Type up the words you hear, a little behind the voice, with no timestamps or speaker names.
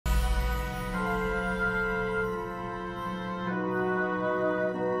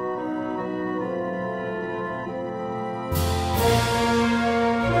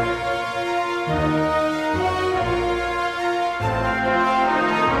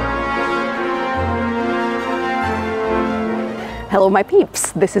Hello my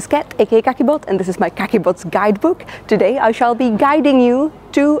peeps, this is Kat aka Kakibot and this is my Kakibot's guidebook. Today I shall be guiding you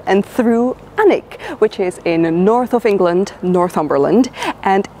to and through Alnwick, which is in north of England, Northumberland,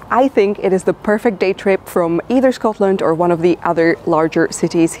 and I think it is the perfect day trip from either Scotland or one of the other larger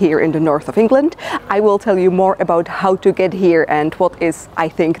cities here in the north of England. I will tell you more about how to get here and what is, I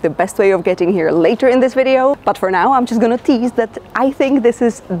think, the best way of getting here later in this video. But for now, I'm just gonna tease that I think this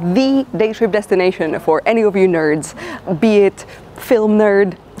is the day trip destination for any of you nerds, be it film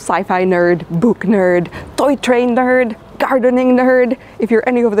nerd, sci-fi nerd, book nerd, toy train nerd, gardening nerd. If you're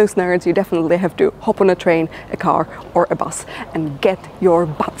any of those nerds, you definitely have to hop on a train, a car or a bus and get your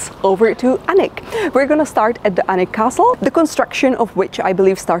butts over to Alnwick. We're gonna start at the Alnwick Castle, the construction of which I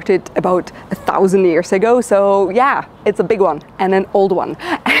believe started about 1,000 years ago. So yeah, it's a big one and an old one.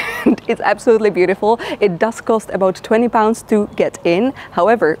 And it's absolutely beautiful. It does cost about £20 to get in.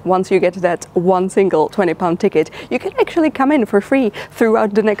 However, once you get that one single £20 ticket, you can actually come in for free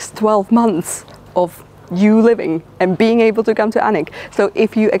throughout the next 12 months of you living and being able to come to Alnwick. So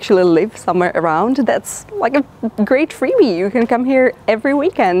if you actually live somewhere around, that's like a great freebie. You can come here every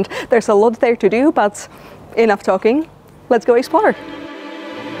weekend. There's a lot there to do, but enough talking. Let's go explore.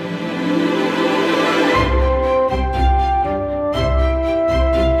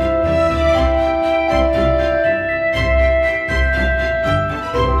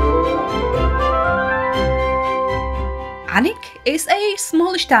 Alnwick is a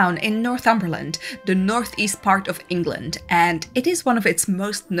smallish town in Northumberland, the northeast part of England, and it is one of its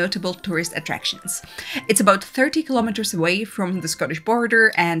most notable tourist attractions. It's about 30 kilometers away from the Scottish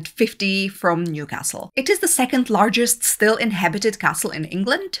border and 50 from Newcastle. It is the second largest still inhabited castle in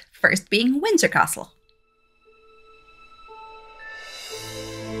England, first being Windsor Castle.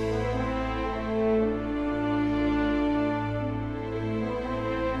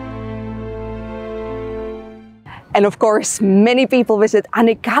 And of course, many people visit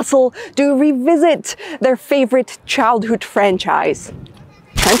Alnwick Castle to revisit their favorite childhood franchise,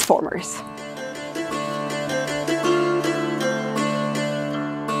 Transformers.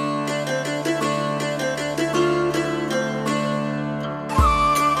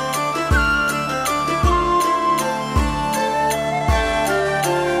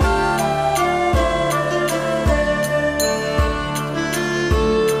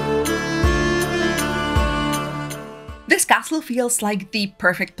 This castle feels like the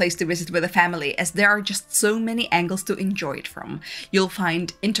perfect place to visit with a family, as there are just so many angles to enjoy it from. You'll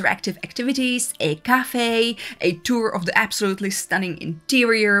find interactive activities, a cafe, a tour of the absolutely stunning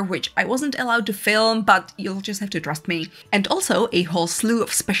interior, which I wasn't allowed to film, but you'll just have to trust me, and also a whole slew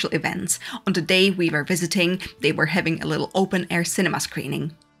of special events. On the day we were visiting, they were having a little open-air cinema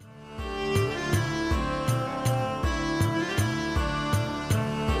screening.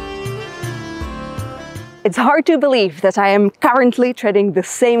 It's hard to believe that I am currently treading the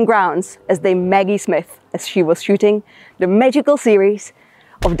same grounds as Dame Maggie Smith as she was shooting the magical series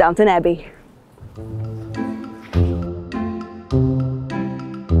of Downton Abbey.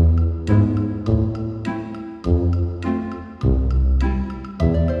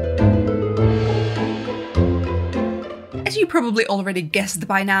 As you probably already guessed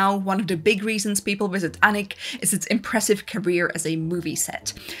by now, one of the big reasons people visit Alnwick is its impressive career as a movie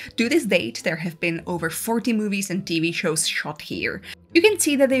set. To this date, there have been over 40 movies and TV shows shot here. You can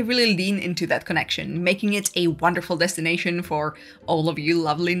see that they really lean into that connection, making it a wonderful destination for all of you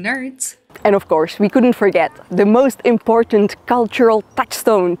lovely nerds. And of course, we couldn't forget the most important cultural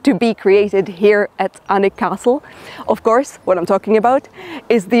touchstone to be created here at Alnwick Castle. Of course, what I'm talking about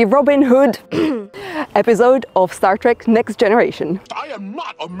is the Robin Hood episode of Star Trek Next Generation. I am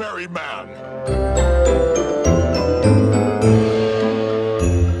not a merry man.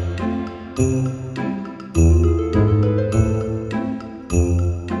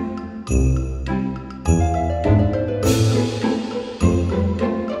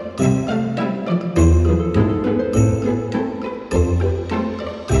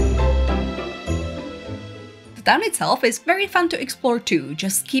 The town itself is very fun to explore too.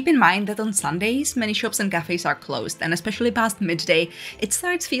 Just keep in mind that on Sundays many shops and cafes are closed, and especially past midday it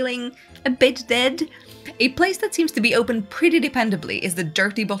starts feeling a bit dead. A place that seems to be open pretty dependably is the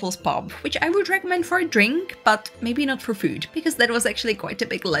Dirty Bottles pub, which I would recommend for a drink, but maybe not for food, because that was actually quite a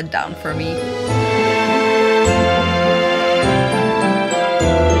big letdown for me.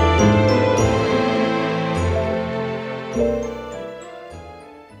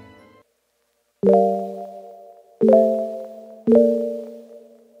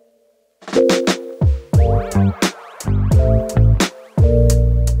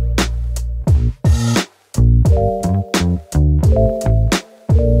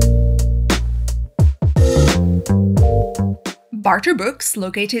 Barter Books,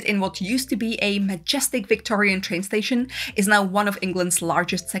 located in what used to be a majestic Victorian train station, is now one of England's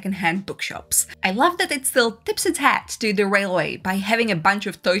largest second-hand bookshops. I love that it still tips its hat to the railway by having a bunch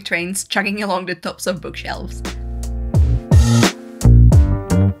of toy trains chugging along the tops of bookshelves.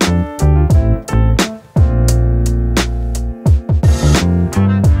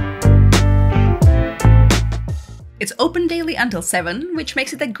 It's open daily until 7, which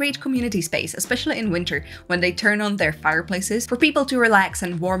makes it a great community space, especially in winter, when they turn on their fireplaces for people to relax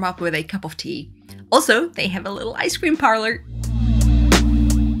and warm up with a cup of tea. Also, they have a little ice cream parlor.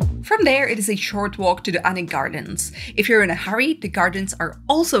 From there, it is a short walk to the Alnwick Gardens. If you're in a hurry, the gardens are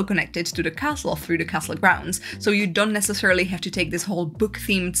also connected to the castle through the castle grounds, so you don't necessarily have to take this whole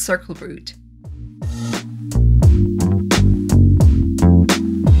book-themed circle route.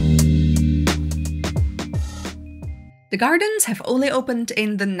 The gardens have only opened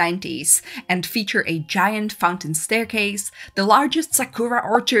in the 90s and feature a giant fountain staircase, the largest sakura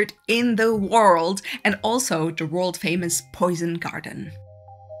orchard in the world, and also the world-famous poison garden.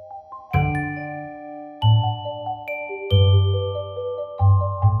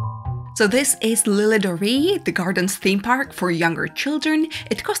 So this is Lilidoree, the garden's theme park for younger children.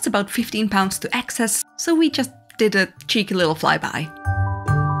 It costs about £15 to access, so we just did a cheeky little flyby.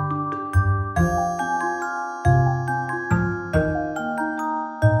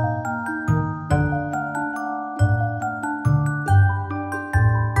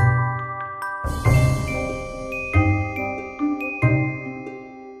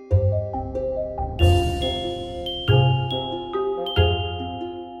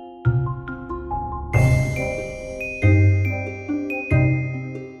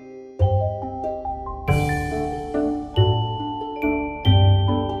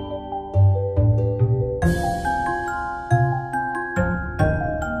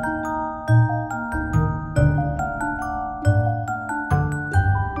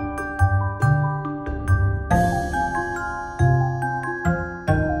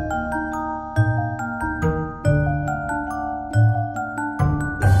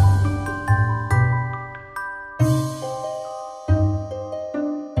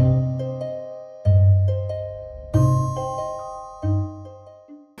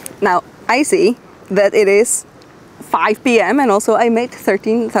 Now, I see that it is 5 p.m. and also I made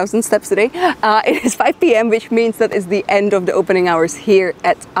 13,000 steps today. It is 5 p.m. which means that it's the end of the opening hours here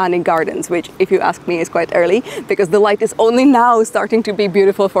at Alnwick Gardens, which, if you ask me, is quite early because the light is only now starting to be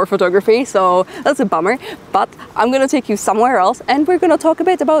beautiful for photography, so that's a bummer. But I'm gonna take you somewhere else and we're gonna talk a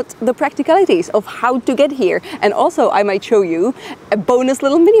bit about the practicalities of how to get here, and also I might show you a bonus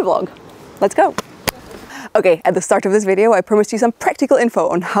little mini vlog. Let's go! Okay, at the start of this video I promised you some practical info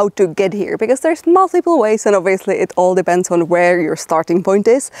on how to get here, because there's multiple ways and obviously it all depends on where your starting point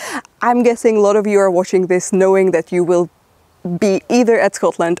is. I'm guessing a lot of you are watching this knowing that you will be either at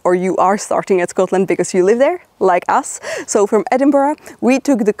Scotland or you are starting at Scotland because you live there, like us. So from Edinburgh we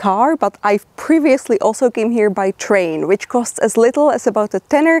took the car, but I've previously also came here by train, which costs as little as about a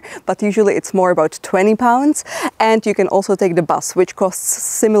tenner, but usually it's more about £20. And you can also take the bus, which costs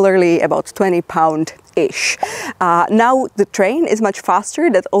similarly about £20-ish. Now the train is much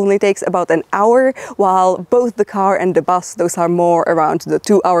faster, that only takes about an hour, while both the car and the bus, those are more around the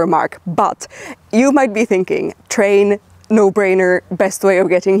 2-hour mark. But you might be thinking, train, no-brainer, best way of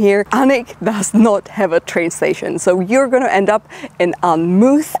getting here. Alnwick does not have a train station, so you're gonna end up in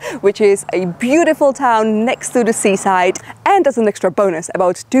Alnmouth, which is a beautiful town next to the seaside. And as an extra bonus,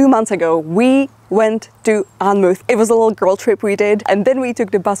 about 2 months ago we went to Alnmouth. It was a little girl trip we did, and then we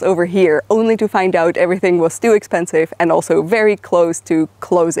took the bus over here only to find out everything was too expensive and also very close to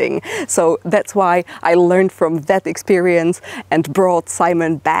closing. So that's why I learned from that experience and brought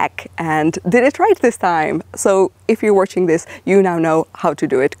Simon back and did it right this time. So if you're watching this, you now know how to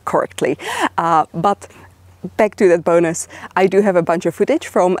do it correctly. But back to that bonus, I do have a bunch of footage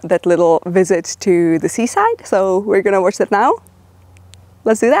from that little visit to the seaside, so we're gonna watch that now.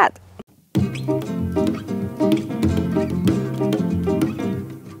 Let's do that.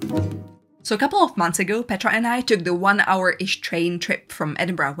 So a couple of months ago, Petra and I took the 1-hour-ish train trip from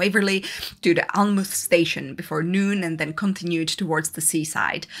Edinburgh Waverley to the Alnmouth station before noon and then continued towards the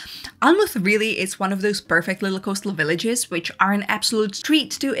seaside. Alnmouth really is one of those perfect little coastal villages which are an absolute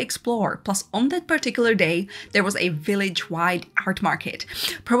treat to explore. Plus, on that particular day, there was a village-wide art market.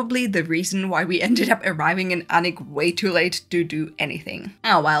 Probably the reason why we ended up arriving in Alnwick way too late to do anything.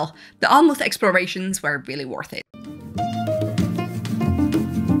 Oh well, the Alnmouth explorations were really worth it.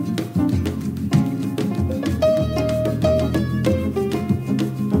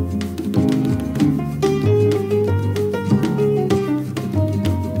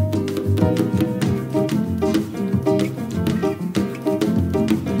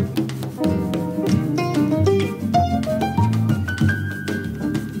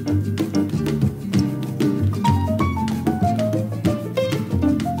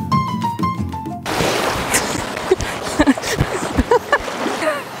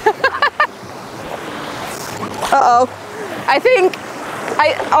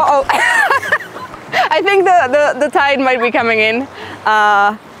 Uh-oh. I think the tide might be coming in.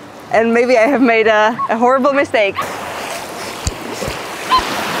 And maybe I have made a horrible mistake.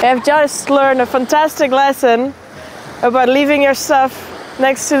 You have just learned a fantastic lesson about leaving your stuff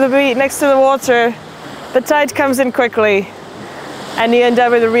next to the beach, next to the water. The tide comes in quickly and you end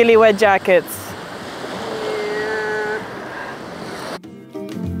up with a really wet jacket.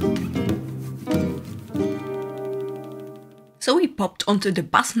 So we popped onto the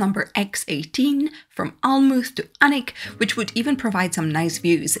bus number X18 from Alnmouth to Alnwick, which would even provide some nice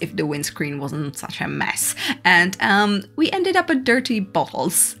views if the windscreen wasn't such a mess. And we ended up at Dirty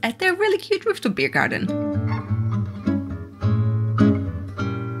Bottles at their really cute rooftop beer garden.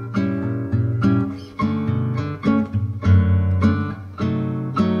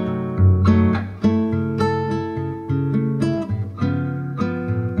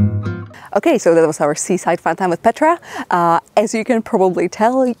 Okay, so that was our seaside fun time with Petra. As you can probably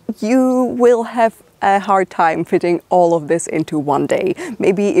tell, you will have a hard time fitting all of this into one day.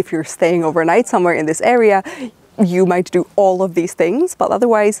 Maybe if you're staying overnight somewhere in this area, you might do all of these things, but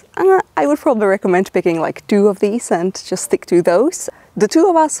otherwise, I would probably recommend picking like 2 of these and just stick to those. The 2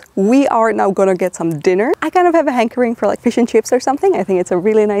 of us, we are now gonna get some dinner. I kind of have a hankering for like fish and chips or something. I think it's a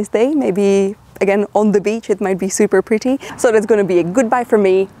really nice day. Maybe again on the beach, it might be super pretty. So that's gonna be a goodbye from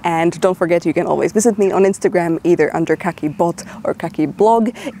me. And don't forget, you can always visit me on Instagram, either under KakiBot or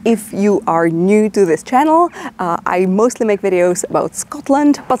KakiBlog. If you are new to this channel, I mostly make videos about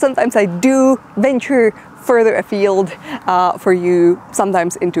Scotland, but sometimes I do venture further afield for you,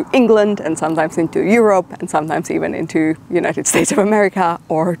 sometimes into England and sometimes into Europe and sometimes even into United States of America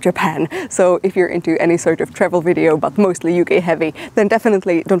or Japan. So if you're into any sort of travel video, but mostly UK heavy, then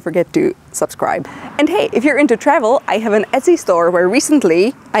definitely don't forget to subscribe. And hey, if you're into travel, I have an Etsy store where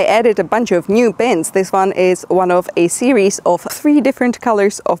recently I added a bunch of new pins. This one is one of a series of 3 different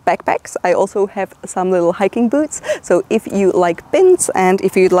colors of backpacks. I also have some little hiking boots. So if you like pins and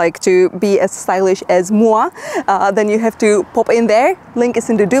if you'd like to be as stylish as moi, then you have to pop in there. Link is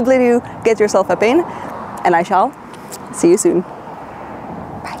in the doobly-doo. Get yourself a pin, and I shall see you soon.